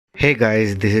Hey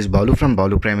guys, this is Balu from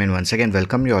Balu Prime and once again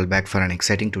welcome you all back for an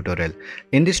exciting tutorial.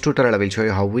 In this tutorial I will show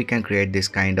you how we can create this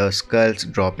kind of skulls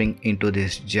dropping into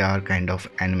this jar kind of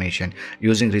animation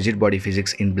using rigid body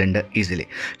physics in Blender easily.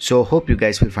 So hope you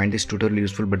guys will find this tutorial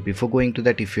useful, but before going to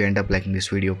that, if you end up liking this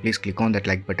video, please click on that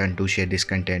like button to share this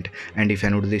content, and if you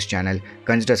are new to this channel,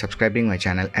 consider subscribing my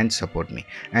channel and support me.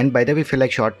 And by the way, if you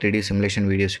like short 3D simulation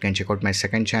videos, you can check out my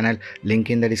second channel, link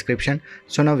in the description.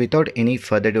 So now without any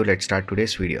further ado, let's start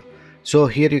today's video. So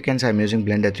here you can see I'm using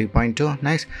Blender 3.2.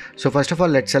 Nice. So first of all,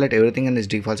 let's select everything in this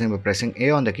default scene by pressing A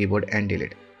on the keyboard and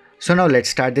delete. So now let's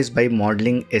start this by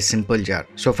modeling a simple jar.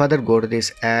 So further go to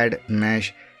this add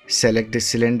mesh, select this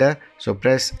cylinder. So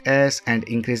press S and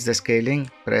increase the scaling,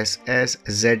 press S,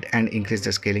 Z and increase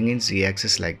the scaling in Z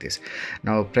axis like this.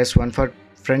 Now press 1 for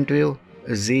front view,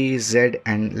 Z, Z,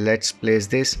 and let's place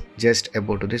this just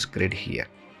above to this grid here.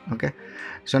 Okay.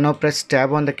 So now press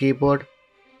tab on the keyboard,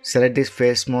 select this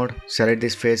face mode, select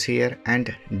this face here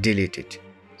and delete it.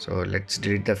 So let's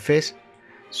delete the face.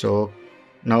 So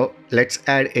now let's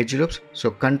add edge loops.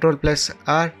 So Ctrl plus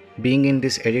R, being in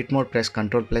this edit mode, press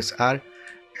Ctrl plus R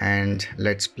and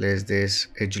let's place this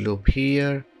edge loop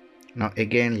here. Now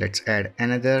again let's add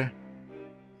another,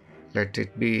 let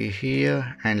it be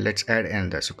here, and let's add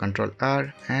another. So Ctrl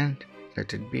R and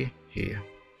let it be here.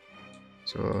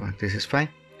 So this is fine.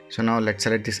 So now let's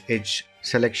select this edge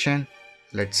selection.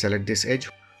 Let's select this edge,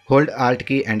 hold Alt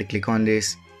key and click on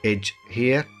this edge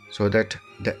here so that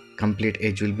the complete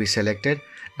edge will be selected.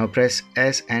 Now press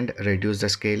S and reduce the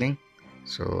scaling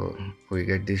so we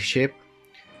get this shape.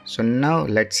 So now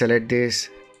let's select this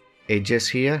edges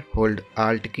here, hold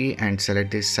Alt key and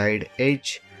select this side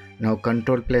edge. Now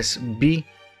Ctrl plus B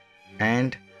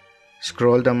and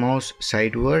scroll the mouse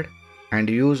sideward and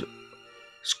use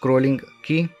scrolling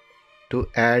key to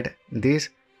add these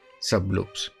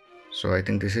subloops. So I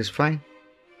think this is fine,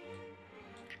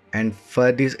 and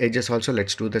for these edges also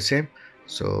let's do the same.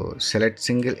 So select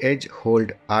single edge,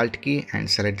 hold Alt key and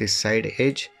select this side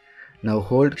edge. Now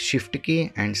hold Shift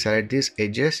key and select these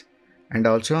edges and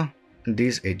also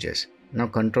these edges. Now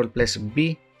Ctrl plus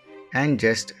B and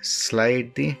just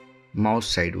slide the mouse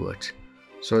sidewards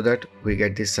so that we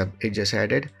get these sub edges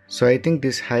added. So I think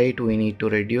this height we need to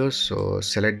reduce. So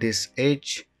select this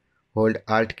edge, hold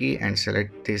Alt key and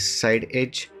select this side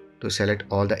edge to select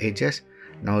all the edges.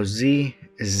 Now Z,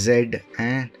 Z,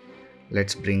 and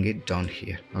let's bring it down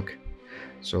here. Okay,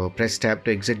 so press tab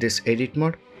to exit this edit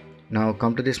mode. Now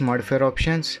come to this modifier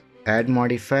options, add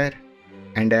modifier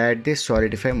and add this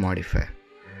solidify modifier.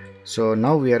 So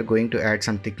now we are going to add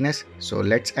some thickness. So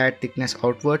let's add thickness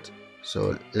outwards.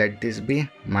 So let this be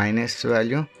minus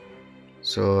value.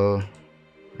 So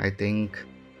I think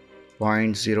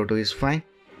 0.02 is fine.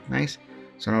 Nice.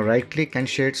 So now right click and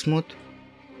shade smooth.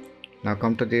 Now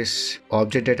come to this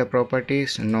object data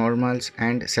properties, normals,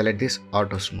 and select this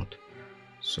auto smooth.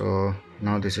 So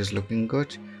now this is looking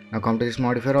good. Now come to this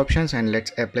modifier options and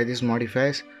let's apply these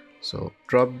modifiers. So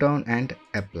drop down and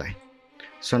apply.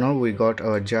 So now we got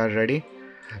our jar ready.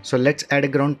 So let's add a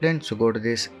ground plane. So go to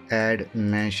this add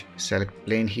mesh, select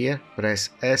plane here,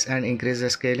 press S and increase the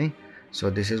scaling.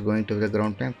 So this is going to be the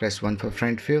ground plane. Press 1 for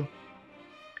front view.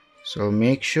 So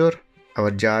make sure our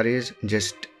jar is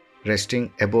just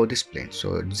resting above this plane.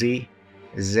 So Z,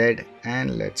 Z,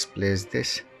 and let's place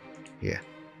this here.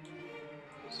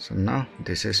 So now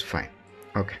this is fine.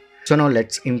 Okay, so now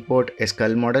let's import a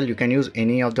skull model. You can use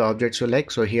any of the objects you like.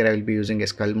 So here I will be using a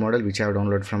skull model which I have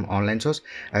downloaded from online source.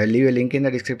 I will leave a link in the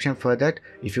description for that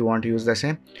if you want to use the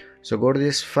same. So go to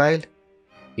this file,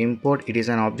 import, it is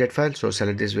an object file. So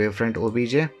select this wavefront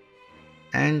OBJ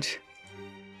and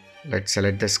let's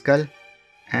select the skull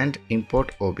and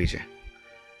import OBJ.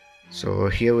 So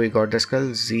here we got the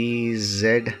skull Z,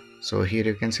 Z. So here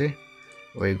you can see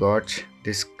we got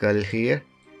this skull here,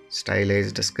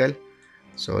 stylized skull.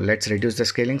 So let's reduce the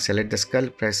scaling, select the skull,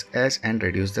 press S and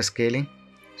reduce the scaling.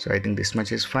 So I think this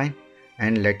much is fine,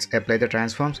 and let's apply the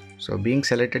transforms. So being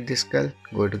selected this skull,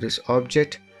 go to this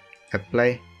object,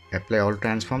 apply all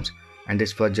transforms, and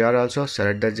this for jar also,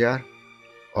 select the jar,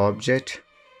 object,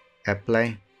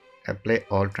 apply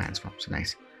all transforms.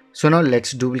 Nice. So now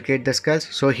let's duplicate the skulls.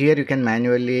 So here you can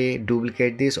manually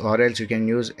duplicate this or else you can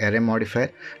use array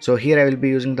modifier. So here I will be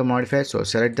using the modifier. So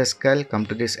select the skull, come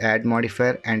to this add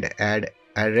modifier and add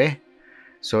array.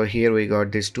 So here we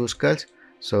got these two skulls.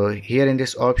 So here in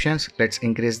this options, let's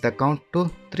increase the count to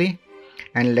 3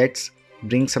 and let's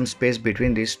bring some space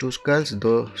between these two skulls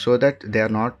though, so that they are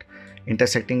not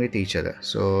intersecting with each other.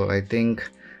 So I think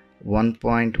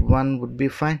 1.1 would be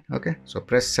fine. Okay, so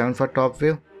press 7 for top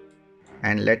view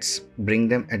and let's bring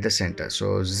them at the center.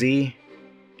 So Z,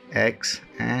 X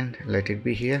and let it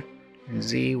be here,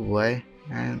 Z, Y,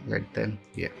 and let them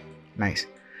here. Nice.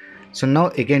 So now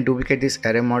again duplicate this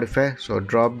array modifier. So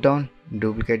drop down,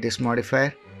 duplicate this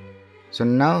modifier. So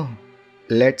now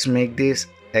let's make this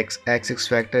X axis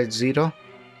factor 0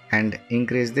 and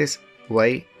increase this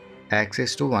Y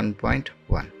axis to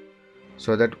 1.1,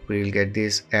 so that we will get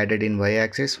this added in Y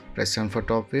axis. Press on for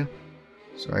top view.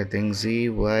 So I think Z,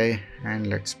 Y, and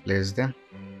let's place them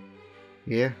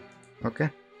here. Okay.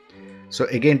 So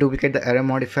again duplicate the array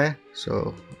modifier.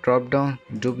 So drop down,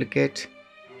 duplicate,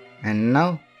 and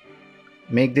now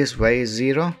make this Y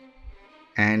 0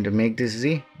 and make this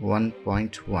Z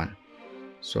 1.1.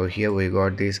 So here we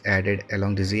got this added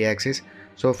along the Z axis.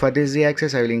 So for this Z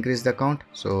axis I will increase the count.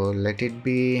 So let it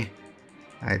be,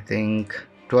 I think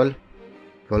 12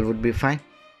 would be fine.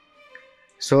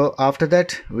 So after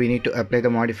that we need to apply the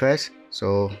modifiers.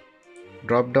 So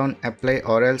drop down, apply,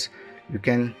 or else you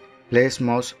can place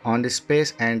mouse on the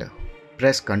space and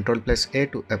press Ctrl+A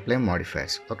to apply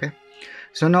modifiers. Okay.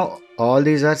 So now all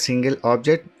these are single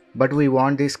object, but we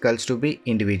want these skulls to be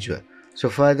individual. So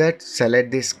for that,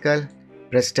 select this skull,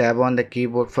 press tab on the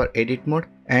keyboard for edit mode.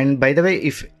 And by the way,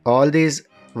 if all these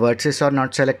vertices are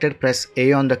not selected, press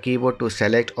A on the keyboard to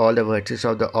select all the vertices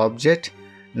of the object.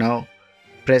 Now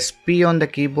press P on the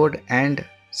keyboard and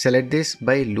select this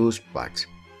by loose parts.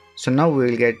 So now we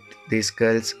will get these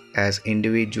skulls as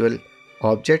individual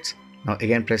objects. Now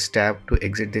again press tab to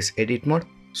exit this edit mode.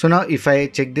 So now if I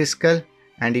check this skull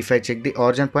and if I check the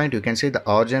origin point, you can see the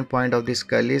origin point of the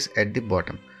skull is at the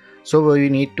bottom. So we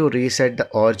need to reset the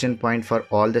origin point for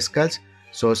all the skulls.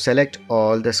 So select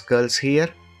all the skulls here,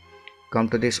 come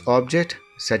to this object,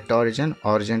 set origin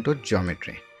to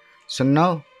geometry. So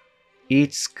now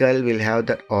each skull will have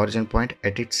that origin point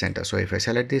at its center. So if I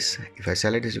select this,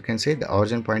 you can see the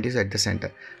origin point is at the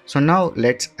center. So now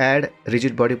let's add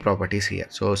rigid body properties here.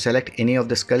 So select any of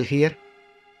the skull here,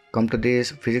 come to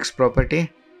this physics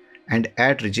property and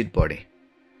add rigid body.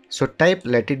 So type,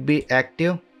 let it be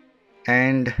active,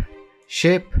 and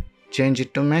shape, change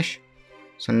it to mesh.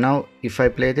 So now if I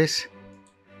play this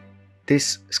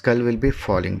skull will be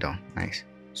falling down. Nice.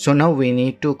 So now we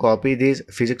need to copy this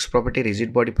physics property,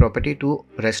 rigid body property to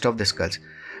rest of the skulls.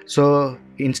 So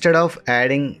instead of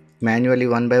adding manually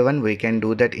one by one, we can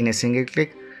do that in a single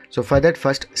click. So for that,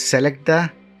 first select the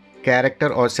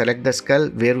character or select the skull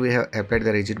where we have applied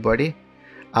the rigid body.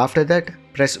 After that,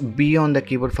 press B on the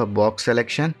keyboard for box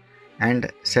selection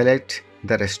and select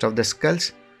the rest of the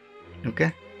skulls.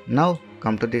 Okay. Now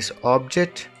come to this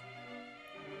object,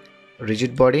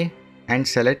 rigid body, and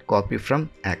select copy from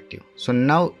active. So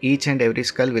now each and every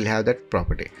skull will have that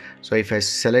property. So if I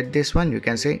select this one, you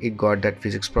can see it got that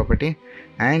physics property,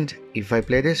 and if I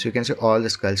play this, you can see all the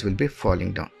skulls will be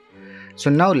falling down. So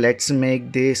now let's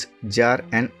make this jar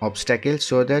an obstacle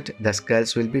so that the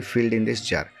skulls will be filled in this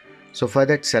jar. So for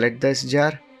that, select this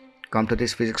jar, come to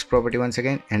this physics property once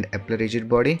again and apply rigid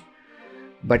body.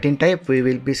 But in type we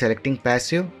will be selecting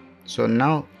passive. So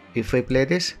now if I play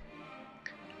this,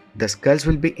 the skulls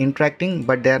will be interacting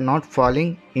but they are not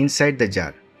falling inside the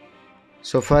jar.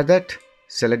 So for that,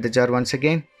 select the jar once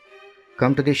again,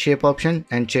 come to the shape option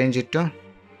and change it to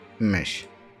mesh.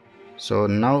 So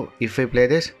now if I play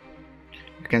this,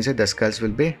 you can see the skulls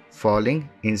will be falling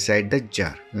inside the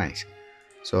jar. Nice.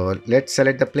 So let's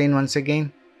select the plane once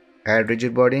again, add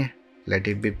rigid body, let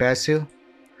it be passive.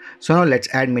 So now let's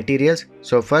add materials.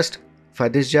 So first for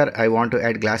this jar I want to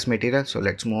add glass material. So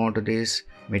let's move on to this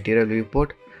material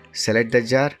viewport, select the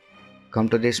jar, come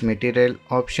to this material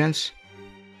options,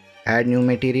 add new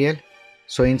material.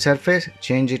 So in surface,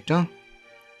 change it to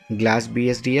glass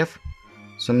BSDF.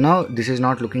 So now this is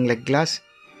not looking like glass.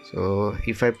 So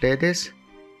if I play this,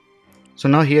 so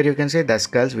now here you can see the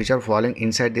skulls which are falling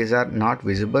inside these are not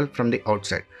visible from the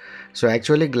outside. So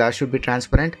actually glass should be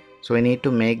transparent. So we need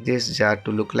to make this jar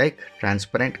to look like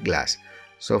transparent glass.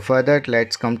 So for that,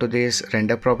 let's come to this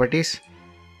render properties.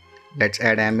 Let's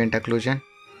add ambient occlusion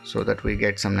so that we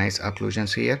get some nice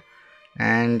occlusions here.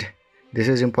 And this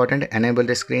is important, enable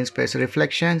the screen space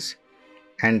reflections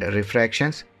and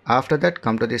refractions. After that,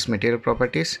 come to this material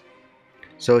properties.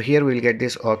 So here we'll get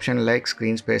this option like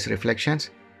screen space reflections.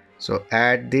 So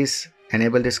add this,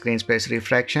 enable the screen space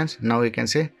refractions. Now you can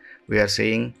see we are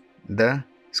seeing the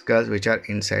skulls which are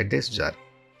inside this jar.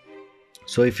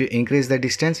 So if you increase the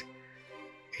distance,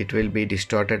 it will be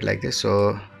distorted like this.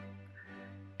 So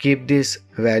keep this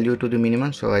value to the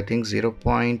minimum. So I think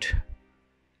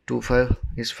 0.25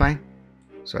 is fine.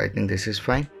 So I think this is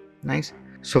fine. Nice.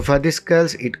 So for the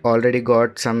skulls, it already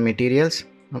got some materials.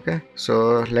 Okay,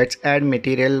 so let's add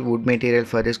material, wood material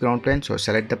for this ground plane. So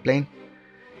select the plane,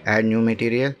 add new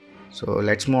material. So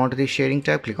let's move on to the shading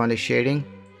tab. Click on the shading.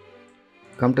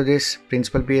 Come to this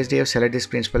principal PSDF, select this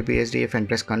principal PSDF and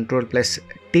press Ctrl plus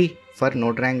T for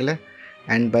node wrangler.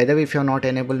 And by the way, if you have not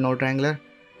enabled node wrangler,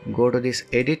 go to this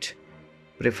edit,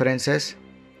 preferences,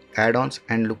 add-ons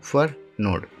and look for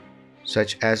node,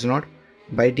 such as node.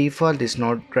 By default, this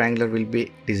node wrangler will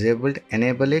be disabled.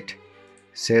 Enable it,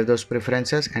 save those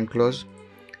preferences and close.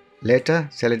 Later,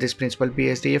 select this principal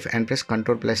PSDF and press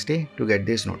Ctrl plus T to get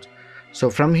these nodes.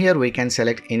 So from here we can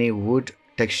select any wood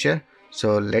texture.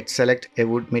 So let's select a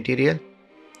wood material,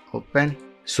 open.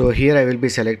 So here I will be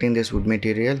selecting this wood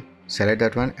material, select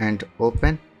that one and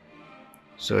open.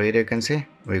 So here you can see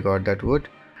we got that wood.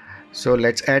 So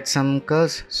let's add some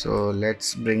curves. So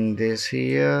let's bring this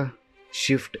here,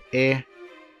 Shift A,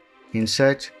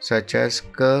 insert such as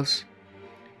curves,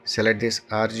 select this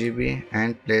RGB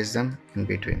and place them in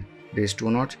between these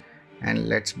two nodes, and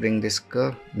let's bring this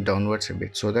curve downwards a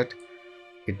bit so that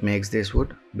it makes this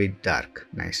wood bit dark.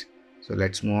 Nice. So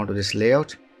let's move on to this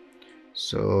layout.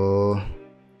 So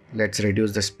let's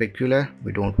reduce the specular.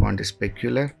 We don't want the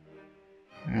specular,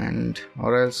 and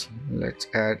or else let's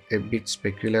add a bit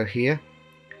specular here.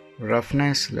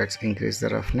 Roughness, let's increase the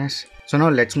roughness. So now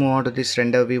let's move on to this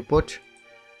render viewport.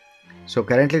 So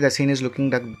currently the scene is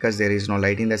looking dark because there is no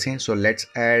light in the scene. So let's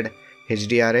add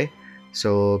HDRI.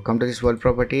 So come to this world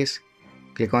properties,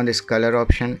 click on this color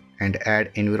option and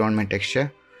add environment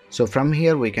texture. So from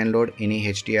here we can load any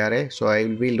HDRI. So I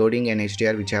will be loading an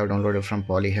HDR which I have downloaded from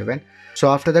Polyheaven. So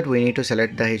after that we need to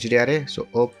select the HDRI. So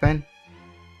open.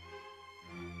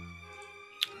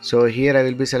 So here I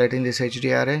will be selecting this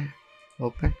HDRI,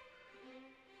 open.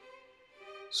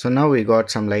 So now we got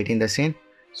some light in the scene.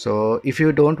 So if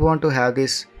you don't want to have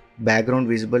this background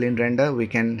visible in render, we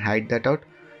can hide that out.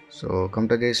 So come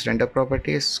to this render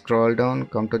properties, scroll down,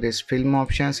 come to this film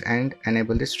options and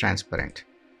enable this transparent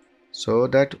so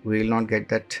that we will not get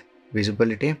that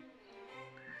visibility.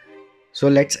 So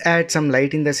let's add some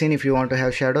light in the scene if you want to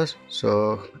have shadows.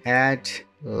 So add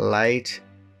light,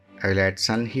 I will add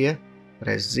sun here,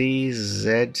 press Z,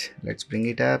 Z, let's bring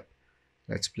it up,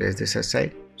 let's place this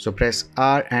aside. So press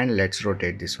R and let's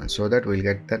rotate this one so that we'll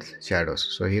get that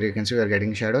shadows. So here you can see we are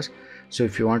getting shadows. So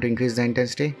if you want to increase the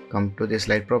intensity, come to this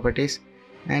light properties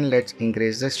and let's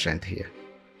increase the strength here.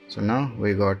 So now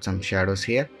we got some shadows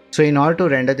here. So in order to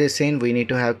render this scene, we need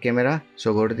to have camera.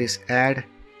 So go to this add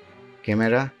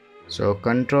camera. So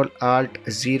Ctrl Alt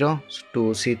 0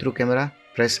 to see through camera.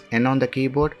 Press N on the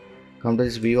keyboard. Come to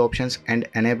this view options and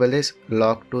enable this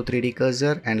lock to 3D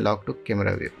cursor and lock to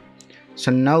camera view.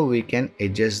 So now we can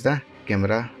adjust the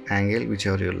camera angle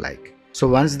whichever you like. So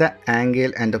once the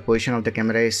angle and the position of the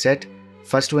camera is set,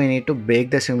 first we need to bake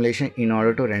the simulation in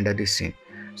order to render this scene.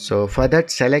 So for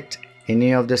that, select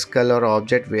any of the skull or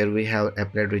object where we have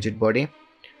applied rigid body.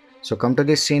 So come to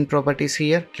this scene properties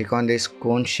here, click on this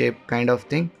cone shape kind of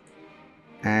thing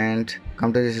and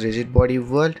come to this rigid body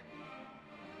world.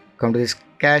 Come to this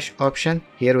cache option.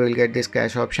 Here we will get this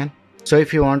cache option. So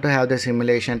if you want to have the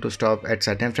simulation to stop at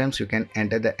certain frames, you can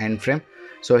enter the end frame.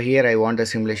 So here I want the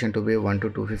simulation to be 1 to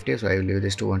 250. So I will leave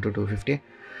this to 1 to 250.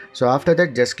 So after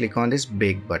that, just click on this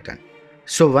bake button.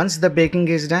 So once the baking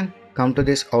is done, come to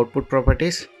this output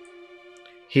properties.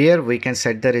 Here we can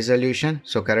set the resolution.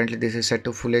 So currently this is set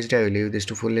to full HD. I will leave this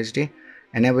to full HD.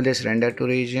 Enable this render to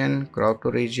region, crop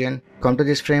to region. Come to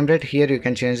this frame rate. Here you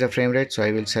can change the frame rate. So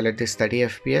I will select this 30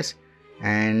 FPS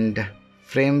and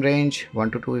frame range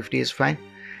 1 to 250 is fine.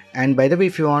 And by the way,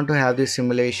 if you want to have this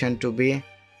simulation to be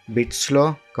bit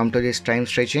slow, come to this time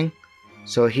stretching.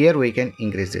 So here we can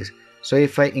increase this. So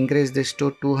if I increase this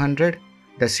to 200,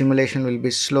 the simulation will be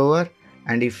slower,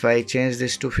 and if I change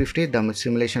this to 50, the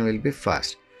simulation will be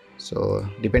fast. So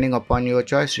depending upon your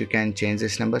choice, you can change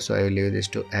this number. So I will leave this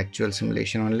to actual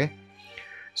simulation only.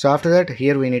 So after that,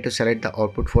 here we need to select the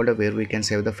output folder where we can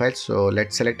save the files. So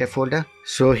let's select a folder.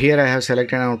 So here I have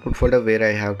selected an output folder where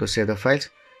I have to save the files.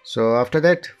 So after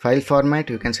that, file format,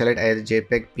 you can select either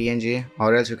JPEG, PNG,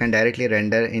 or else you can directly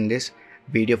render in this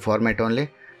video format only.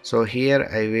 So here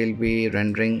I will be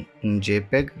rendering in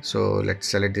JPEG. So let's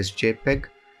select this JPEG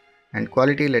and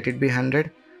quality, let it be 100.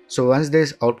 So once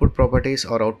this output properties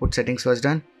or output settings was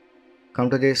done, come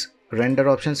to this render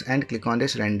options and click on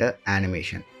this render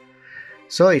animation.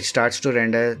 So it starts to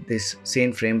render this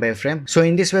scene frame by frame. So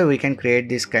in this way we can create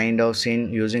this kind of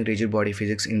scene using rigid body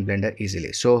physics in Blender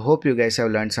easily. So hope you guys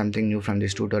have learned something new from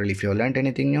this tutorial. If you have learned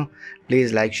anything new,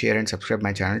 please like, share and subscribe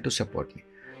my channel to support me.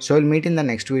 So we'll meet in the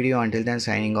next video. Until then,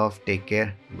 signing off. Take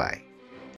care. Bye.